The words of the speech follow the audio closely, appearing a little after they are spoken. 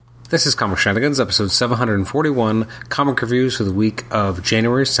This is Comic Shenanigans, episode 741, comic reviews for the week of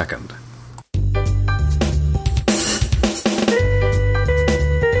January 2nd.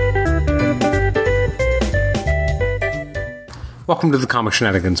 Welcome to the Comic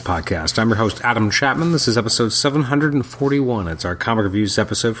Shenanigans podcast. I'm your host, Adam Chapman. This is episode 741. It's our comic reviews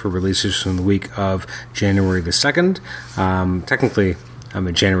episode for releases from the week of January the 2nd.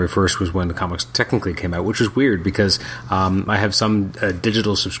 January 1st was when the comics technically came out, which was weird because I have some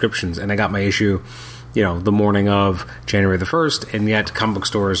digital subscriptions, and I got my issue, the morning of January the 1st, and yet comic book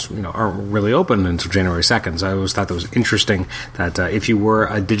stores, aren't really open until January 2nd. So I always thought that was interesting that if you were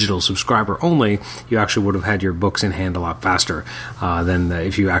a digital subscriber only, you actually would have had your books in hand a lot faster than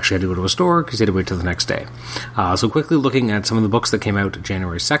if you actually had to go to a store because you had to wait till the next day. So quickly looking at some of the books that came out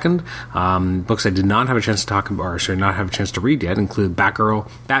January 2nd, books I did not have a chance to talk about, or not have a chance to read yet, include Batgirl,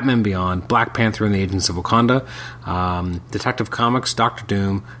 Batman Beyond, Black Panther and the Agents of Wakanda, Detective Comics, Doctor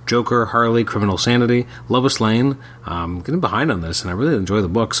Doom, Joker, Harley, Criminal Sanity, Lois Lane. I'm getting behind on this, and I really enjoy the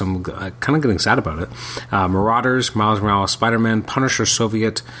books. I'm kind of getting sad about it. Marauders, Miles Morales, Spider-Man, Punisher,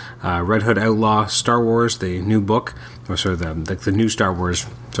 Soviet, Red Hood Outlaw, Star Wars, the new book, the new Star Wars.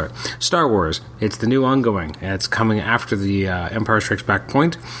 Star Wars. It's the new ongoing. It's coming after the Empire Strikes Back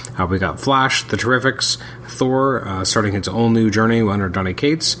point. We got Flash, The Terrifics, Thor, starting its own new journey under Donny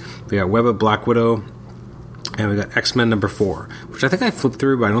Cates. We got Web of Black Widow. And we got X-Men number 4, which I think I flipped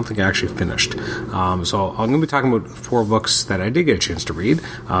through, but I don't think I actually finished. So I'm going to be talking about 4 books that I did get a chance to read.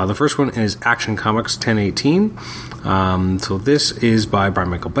 The first one is Action Comics 1018. So this is by Brian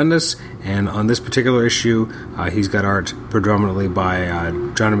Michael Bendis, and on this particular issue, he's got art predominantly by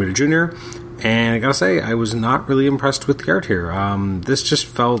John Romita Jr., and I gotta say, I was not really impressed with the art here. This just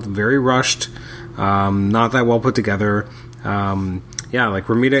felt very rushed, not that well put together. Like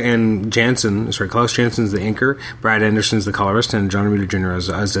Romita and Klaus Jansen's the inker, Brad Anderson's the colorist, and John Romita Jr., as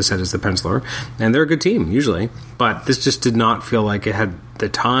I said, is the penciler. And they're a good team, usually. But this just did not feel like it had the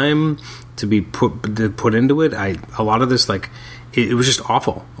time to be put into it. A lot of this, it was just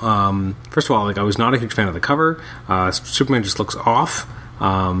awful. First of all, I was not a huge fan of the cover. Superman just looks off.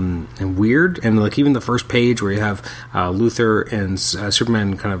 And weird, and even the first page where you have Luthor and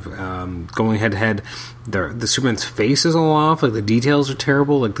Superman kind of going head to head, the Superman's face is all off, the details are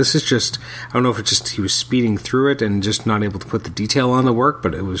terrible. This is just, I don't know if it's just he was speeding through it and just not able to put the detail on the work,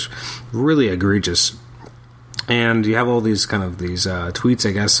 but it was really egregious. And you have all these tweets,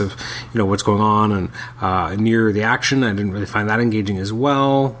 I guess, of what's going on and near the action. I didn't really find that engaging as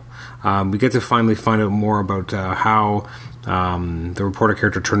well. We get to finally find out more about how the reporter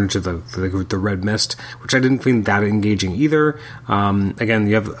character turned into the Red Mist, which I didn't find that engaging either. Again,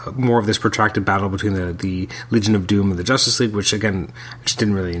 you have more of this protracted battle between the Legion of Doom and the Justice League, which again, I just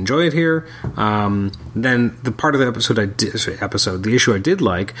didn't really enjoy it here. Then the part of the the issue I did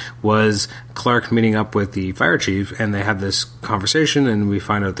like was Clark meeting up with the fire chief, and they have this conversation, and we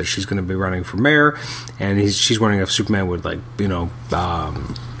find out that she's going to be running for mayor, and she's wondering if Superman would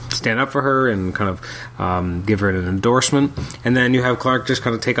stand up for her and kind of give her an endorsement. And then you have Clark just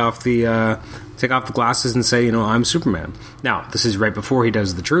kind of take off the glasses and say, I'm Superman. Now, this is right before he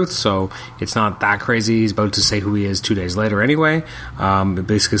does the truth, so it's not that crazy. He's about to say who he is 2 days later anyway. It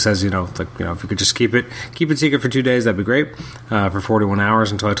basically says, if you could just keep it secret for 2 days, that'd be great. For 41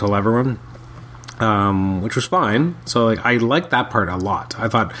 hours until I told everyone. Which was fine. So I liked that part a lot. I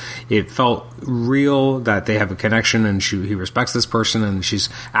thought it felt real that they have a connection, and he respects this person, and she's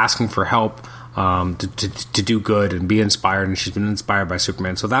asking for help to do good and be inspired, and she's been inspired by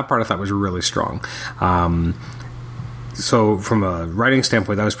Superman. So that part I thought was really strong. So from a writing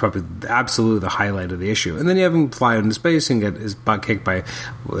standpoint, that was probably absolutely the highlight of the issue. And then you have him fly into space and get his butt kicked by,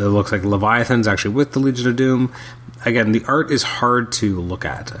 it looks like Leviathan's actually with the Legion of Doom. Again, the art is hard to look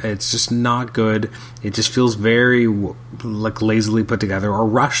at. It's just not good. It just feels very lazily put together or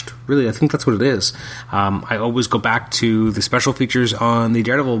rushed. Really, I think that's what it is. I always go back to the special features on the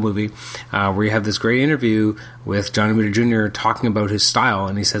Daredevil movie, where you have this great interview with John Romita Jr. talking about his style,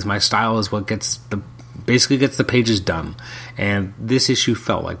 and he says, "My style is what basically gets the pages done." And this issue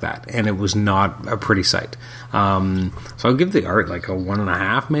felt like that, and it was not a pretty sight. So I'll give the art a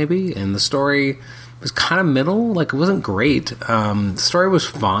 1.5 maybe, and the story was kind of middle. It wasn't great. The story was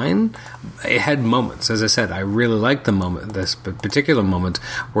fine. It had moments. As I said, I really liked this particular moment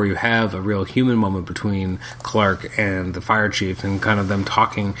where you have a real human moment between Clark and the fire chief, and kind of them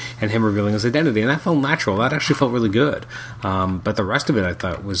talking and him revealing his identity. And that felt natural. That actually felt really good. But the rest of it I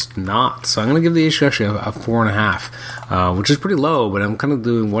thought was not. So I'm going to give the issue actually a 4.5, which is pretty low, but I'm kind of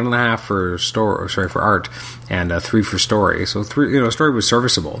doing 1.5 for art and 3 for story. So 3, story was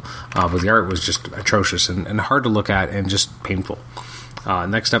serviceable, but the art was just atrocious and hard to look at and just painful.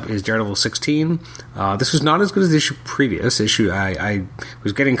 Next up is Daredevil 16. This was not as good as the previous issue. I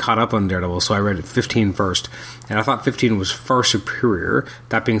was getting caught up on Daredevil, so I read 15 first, and I thought 15 was far superior.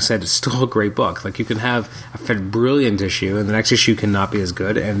 That being said, it's still a great book. Like, you can have a brilliant issue, and the next issue cannot be as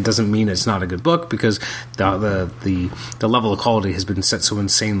good, and it doesn't mean it's not a good book, because the level of quality has been set so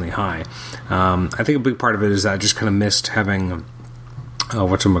insanely high. I think a big part of it is that I just kind of missed having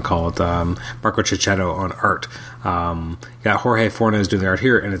Marco Checchetto on art. You got Jorge Fornes doing the art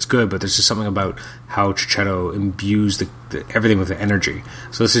here, and it's good, but there's just something about how Checchetto imbues everything with the energy.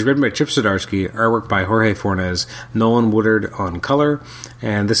 So this is written by Chip Zdarsky, artwork by Jorge Fornes, Nolan Woodard on color,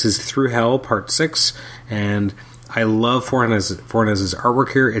 and this is Through Hell, Part 6, and I love Fornes'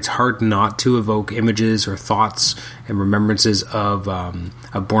 artwork here. It's hard not to evoke images or thoughts and remembrances of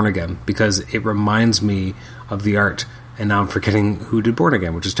Born Again, because it reminds me of the art. And now I'm forgetting who did Born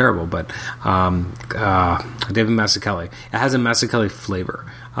Again, which is terrible, but David Mazzucchelli. It has a Mazzucchelli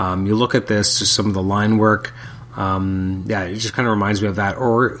flavor. You look at this, just some of the line work. It just kind of reminds me of that.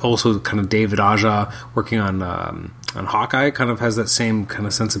 Or also kind of David Aja working on Hawkeye kind of has that same kind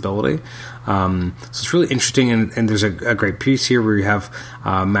of sensibility. So it's really interesting, and there's a great piece here where you have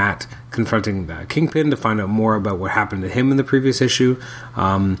Matt confronting Kingpin to find out more about what happened to him in the previous issue.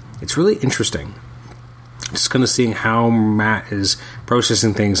 It's really interesting. Just kind of seeing how Matt is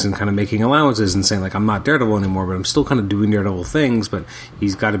processing things and kind of making allowances and saying, like, I'm not Daredevil anymore, but I'm still kind of doing Daredevil things, but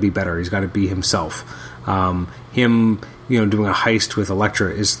he's got to be better. He's got to be himself. Him, doing a heist with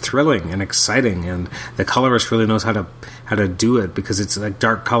Elektra is thrilling and exciting, and the colorist really knows how to do it, because it's like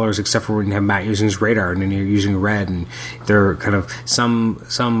dark colors, except for when you have Matt using his radar, and then you're using red, and there are kind of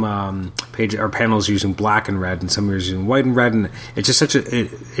some page or panels using black and red, and some are using white and red, and it's just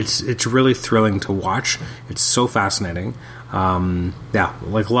it's really thrilling to watch. It's so fascinating.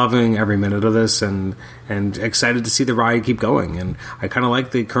 Loving every minute of this, and excited to see the ride keep going. And I kind of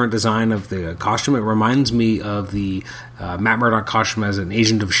like the current design of the costume. It reminds me of the Matt Murdock costume as an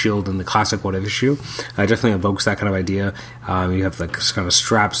agent of S.H.I.E.L.D. in the classic What If issue. It definitely evokes that kind of idea. You have like kind of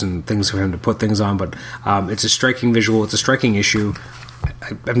straps and things for him to put things on, but it's a striking visual. It's a striking issue.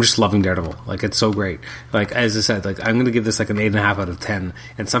 I'm just loving Daredevil. Like, it's so great. Like, as I said, like, I'm going to give this like an 8.5 out of 10,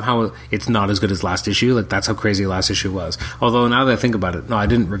 and somehow it's not as good as last issue. Like, that's how crazy last issue was. Although, now that I think about it, no, I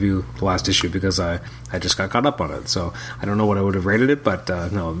didn't review the last issue because I just got caught up on it. So, I don't know what I would have rated it, but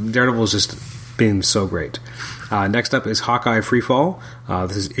no, Daredevil is just being so great. Next up is Hawkeye Freefall.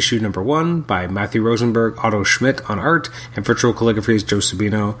 This is issue number 1 by Matthew Rosenberg, Otto Schmidt on art, and Virtual Calligraphy's Joe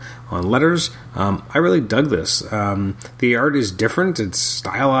Sabino on letters. I really dug this. The art is different. It's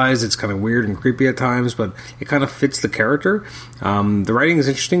stylized. It's kind of weird and creepy at times, but it kind of fits the character. The writing is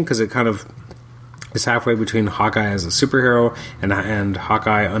interesting because it kind of is halfway between Hawkeye as a superhero and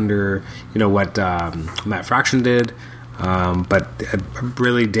Hawkeye under what Matt Fraction did. But I'm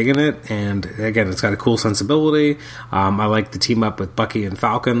really digging it, and again, it's got a cool sensibility. I like the team up with Bucky and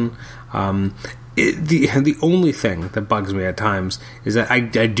Falcon. The only thing that bugs me at times is that I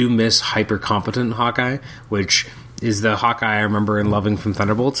do miss hyper competent Hawkeye, which is the Hawkeye I remember and loving from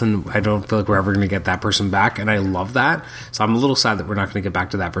Thunderbolts, and I don't feel like we're ever going to get that person back, and I love that. So I'm a little sad that we're not going to get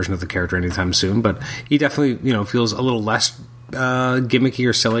back to that version of the character anytime soon, but he definitely feels a little less gimmicky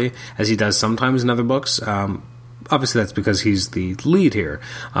or silly as he does sometimes in other books. Obviously, that's because he's the lead here.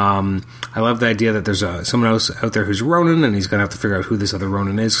 I love the idea that there's someone else out there who's Ronin, and he's going to have to figure out who this other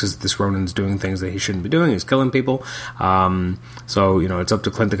Ronin is, because this Ronin's doing things that he shouldn't be doing. He's killing people. So it's up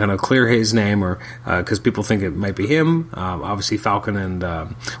to Clint to kind of clear his name, or because people think it might be him. Obviously, Falcon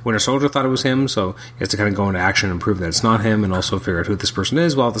and Winter Soldier thought it was him, so he has to kind of go into action and prove that it's not him, and also figure out who this person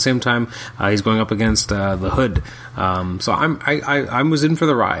is, while at the same time, he's going up against the Hood. So I was in for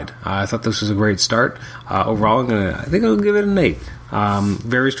the ride. I thought this was a great start. Overall, I think I'll give it an 8.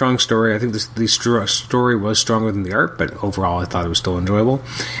 Very strong story. I think the story was stronger than the art, but overall I thought it was still enjoyable.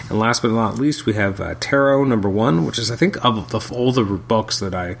 And last but not least, we have Tarot number 1, which is, I think, of all the books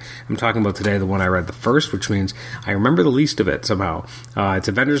that I am talking about today, the one I read the first, which means I remember the least of it somehow. It's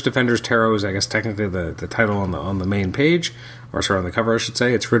Avengers Defenders Tarot is, I guess, technically the title on the main page, or sorry, on the cover, I should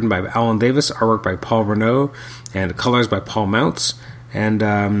say. It's written by Alan Davis, artwork by Paul Renaud, and colors by Paul Mounts. And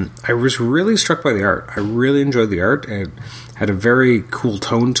I was really struck by the art. I really enjoyed the art. It had a very cool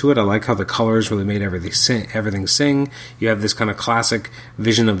tone to it. I like how the colors really made everything sing. You have this kind of classic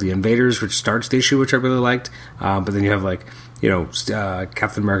vision of the invaders, which starts the issue, which I really liked. But then you have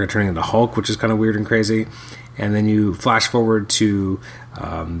Captain America turning into Hulk, which is kind of weird and crazy. and then you flash forward to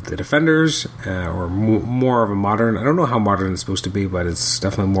the Defenders, or more of a modern. I don't know how modern it's supposed to be, but it's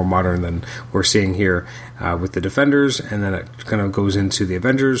definitely more modern than we're seeing here with the Defenders, and then it kind of goes into the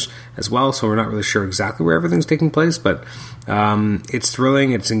Avengers as well, so we're not really sure exactly where everything's taking place, but it's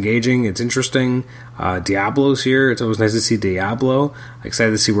thrilling, it's engaging, it's interesting. Diablo's here. It's always nice to see Diablo.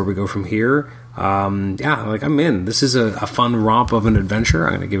 Excited to see where we go from here. I'm in. This is a fun romp of an adventure.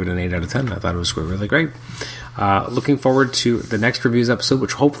 I'm going to give it an 8 out of 10. I thought it was really great. Looking forward to the next reviews episode,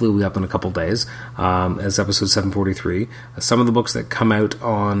 which hopefully will be up in a couple days, as episode 743. Some of the books that come out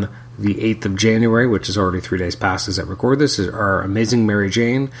on the 8th of January, which is already 3 days past as I record this, are Amazing Mary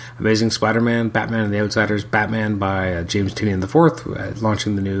Jane, Amazing Spider-Man, Batman and the Outsiders, Batman by James Tynion IV,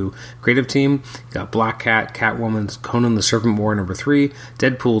 launching the new creative team. You got Black Cat, Catwoman, Conan the Serpent War #3,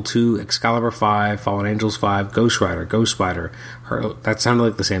 Deadpool 2, Excalibur 5, Fallen Angels 5, Ghost Rider, Ghost Spider. That sounded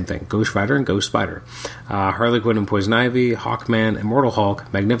like the same thing. Ghost Rider and Ghost Spider. Harley Quinn and Poison Ivy, Hawkman, Immortal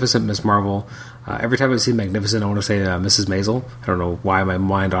Hulk, Magnificent Miss Marvel. Every time I see Magnificent, I want to say Mrs. Maisel. I don't know why my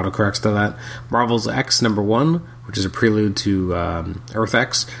mind autocorrects to that. Marvel's X #1, which is a prelude to Earth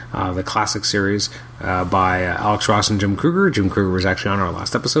X, the classic series by Alex Ross and Jim Krueger. Jim Krueger was actually on our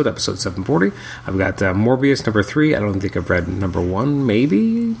last episode 740. I've got Morbius #3. I don't think I've read #1,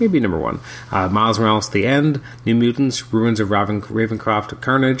 maybe #1. Miles Morales: The End, New Mutants, Ruins of Ravencroft,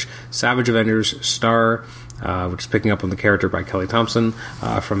 Carnage, Savage Avengers, Star, which is picking up on the character by Kelly Thompson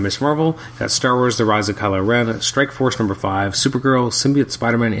from Miss Marvel. Got Star Wars: The Rise of Kylo Ren, Strike Force #5, Supergirl, Symbiote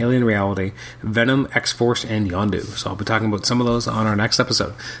Spider-Man, Alien Reality, Venom, X-Force, and Yondu. So I'll be talking about some of those on our next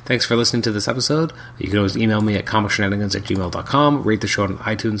episode. Thanks for listening to this episode. You can always email me at comicshenanigans@gmail.com, rate the show on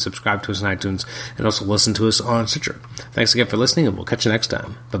iTunes, subscribe to us on iTunes, and also listen to us on Stitcher. Thanks again for listening, and we'll catch you next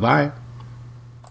time. Bye-bye.